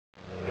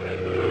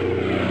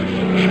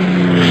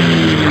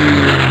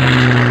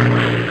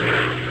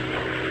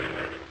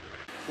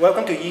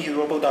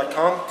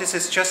eHIROBO.com. This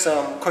is just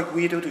a quick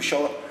video to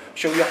show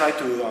you how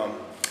to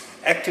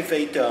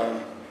activate the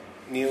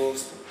new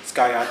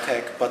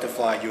SKYARTEC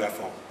Butterfly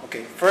UFO.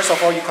 Okay, first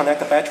of all, you connect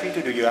the battery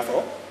to the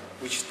UFO,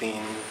 which has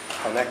been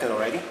connected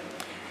already.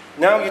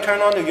 Now you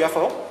turn on the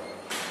UFO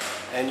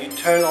and you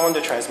turn on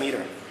the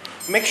transmitter.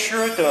 Make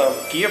sure the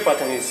gear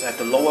button is at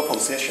the lower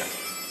position.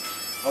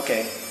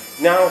 Okay,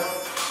 now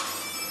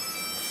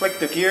flick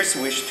the gear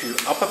switch to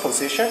upper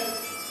position.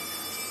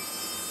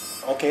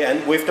 Okay,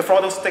 and with the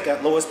throttle stick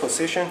at lowest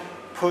position,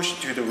 push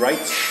to the right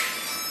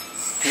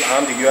to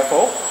arm the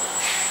UFO.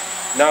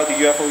 Now the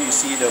UFO, you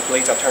see the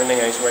blades are turning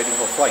and it's ready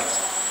for flight.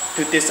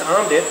 To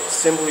disarm it,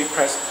 simply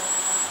press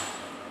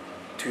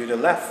to the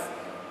left.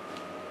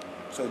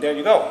 So there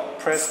you go.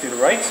 Press to the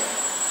right,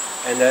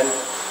 and then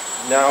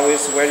now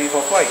it's ready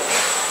for flight.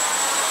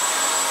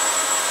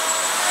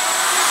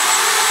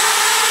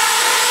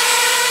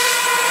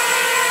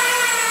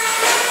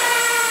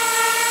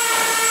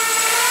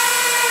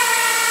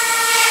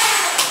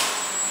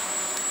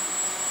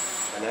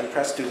 And then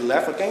press to the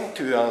left again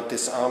to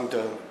disarm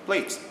the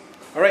blades.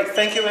 Alright,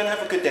 thank you and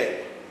have a good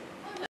day.